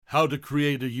How to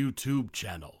create a YouTube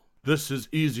channel. This is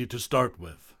easy to start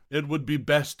with. It would be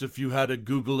best if you had a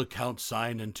Google account,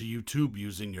 sign into YouTube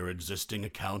using your existing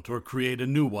account, or create a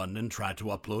new one and try to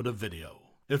upload a video.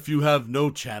 If you have no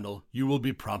channel, you will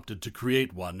be prompted to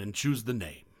create one and choose the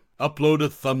name. Upload a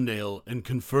thumbnail and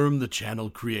confirm the channel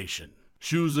creation.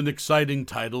 Choose an exciting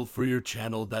title for your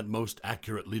channel that most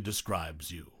accurately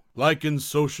describes you. Like in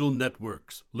social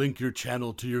networks, link your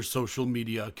channel to your social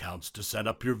media accounts to set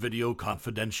up your video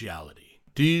confidentiality.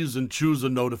 And choose a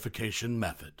notification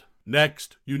method.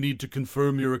 Next, you need to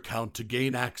confirm your account to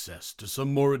gain access to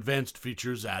some more advanced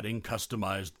features, adding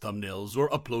customized thumbnails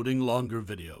or uploading longer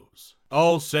videos.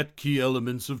 All set key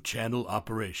elements of channel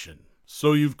operation.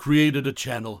 So you've created a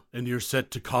channel and you're set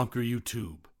to conquer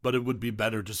YouTube, but it would be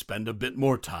better to spend a bit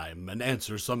more time and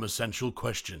answer some essential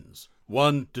questions.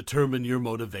 1. Determine your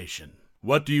motivation.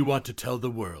 What do you want to tell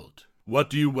the world? What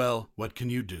can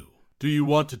you do? Do you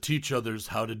want to teach others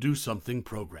how to do something?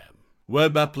 Program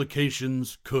web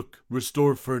applications, cook,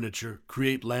 restore furniture,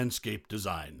 create landscape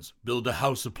designs, build a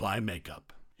house, apply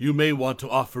makeup. You may want to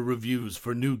offer reviews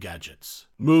for new gadgets,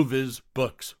 movies,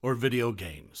 books, or video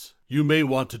games. You may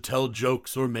want to tell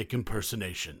jokes or make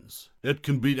impersonations. It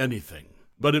can be anything,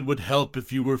 but it would help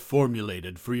if you were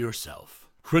formulated for yourself.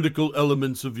 Critical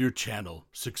elements of your channel.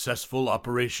 Successful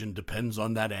operation depends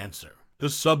on that answer. The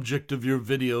subject of your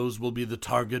videos will be the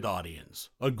target audience,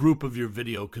 a group of your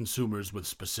video consumers with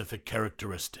specific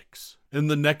characteristics. In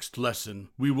the next lesson,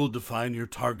 we will define your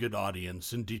target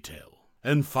audience in detail.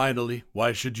 And finally,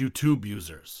 why should YouTube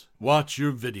users watch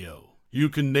your video? You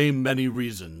can name many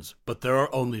reasons, but there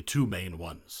are only two main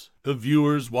ones. The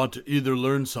viewers want to either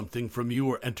learn something from you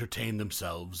or entertain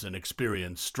themselves and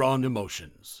experience strong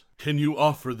emotions. Can you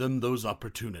offer them those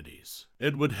opportunities?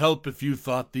 It would help if you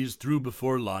thought these through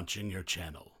before launching your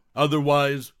channel.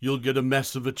 Otherwise, you'll get a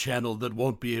mess of a channel that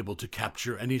won't be able to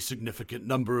capture any significant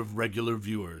number of regular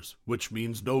viewers, which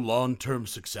means no long-term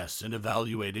success in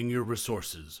evaluating your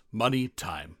resources, money,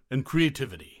 time, and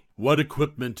creativity. What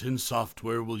equipment and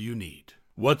software will you need?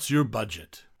 What's your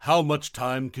budget? How much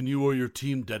time can you or your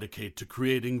team dedicate to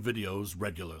creating videos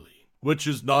regularly? Which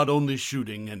is not only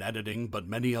shooting and editing, but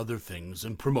many other things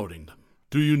and promoting them.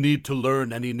 Do you need to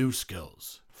learn any new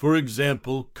skills? For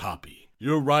example, copy,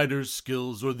 your writer's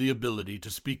skills, or the ability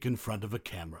to speak in front of a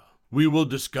camera. We will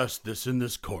discuss this in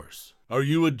this course. Are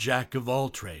you a jack of all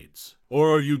trades?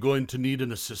 Or are you going to need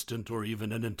an assistant or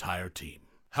even an entire team?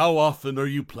 How often are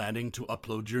you planning to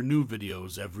upload your new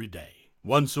videos? Every day?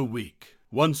 Once a week?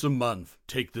 Once a month?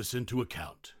 Take this into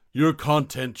account. Your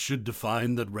content should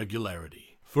define that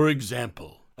regularity. For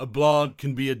example, a blog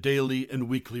can be a daily and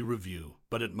weekly review,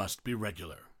 but it must be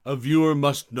regular. A viewer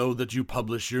must know that you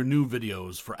publish your new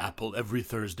videos for Apple every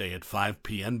Thursday at 5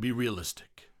 p.m. Be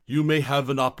realistic. You may have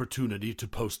an opportunity to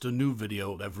post a new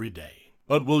video every day,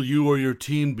 but will you or your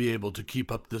team be able to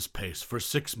keep up this pace for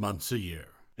 6 months a year?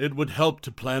 It would help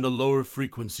to plan a lower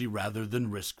frequency rather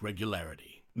than risk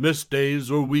regularity. Missed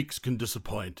days or weeks can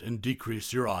disappoint and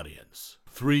decrease your audience.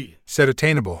 3. Set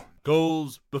attainable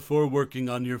goals. Before working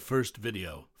on your first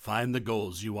video, find the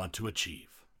goals you want to achieve.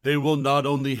 They will not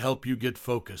only help you get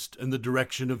focused in the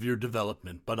direction of your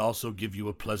development, but also give you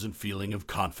a pleasant feeling of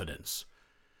confidence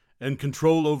and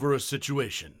control over a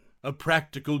situation. A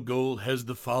practical goal has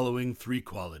the following 3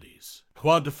 qualities.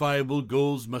 Quantifiable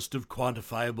goals must have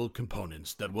quantifiable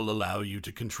components that will allow you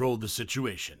to control the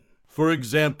situation. For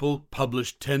example,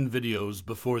 publish 10 videos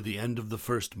before the end of the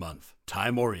first month.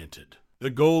 Time-oriented. The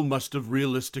goal must have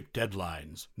realistic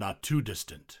deadlines, not too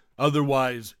distant.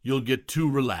 Otherwise, you'll get too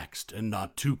relaxed and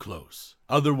not too close.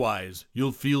 Otherwise,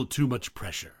 you'll feel too much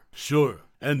pressure. Sure,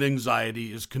 and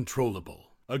anxiety is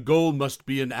controllable. A goal must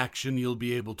be an action you'll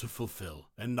be able to fulfill,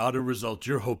 and not a result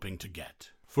you're hoping to get.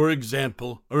 For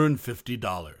example, earn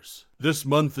 $50. This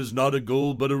month is not a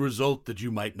goal, but a result that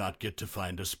you might not get to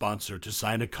find a sponsor to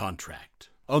sign a contract.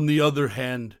 On the other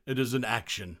hand, it is an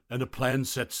action, and a plan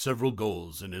sets several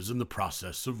goals and is in the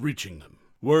process of reaching them.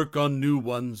 Work on new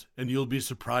ones, and you'll be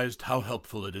surprised how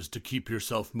helpful it is to keep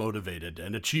yourself motivated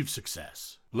and achieve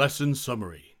success. Lesson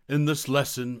summary. In this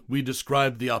lesson, we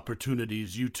describe the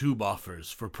opportunities YouTube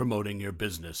offers for promoting your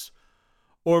business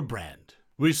or brand.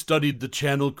 We studied the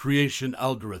channel creation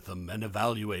algorithm and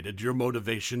evaluated your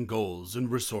motivation, goals, and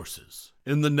resources.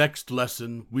 In the next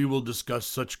lesson, we will discuss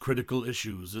such critical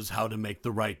issues as how to make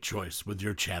the right choice with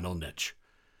your channel niche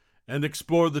and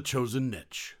explore the chosen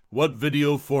niche. What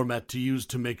video format to use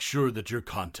to make sure that your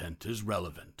content is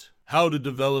relevant. How to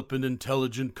develop an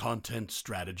intelligent content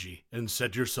strategy and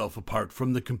set yourself apart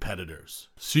from the competitors.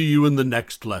 See you in the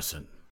next lesson.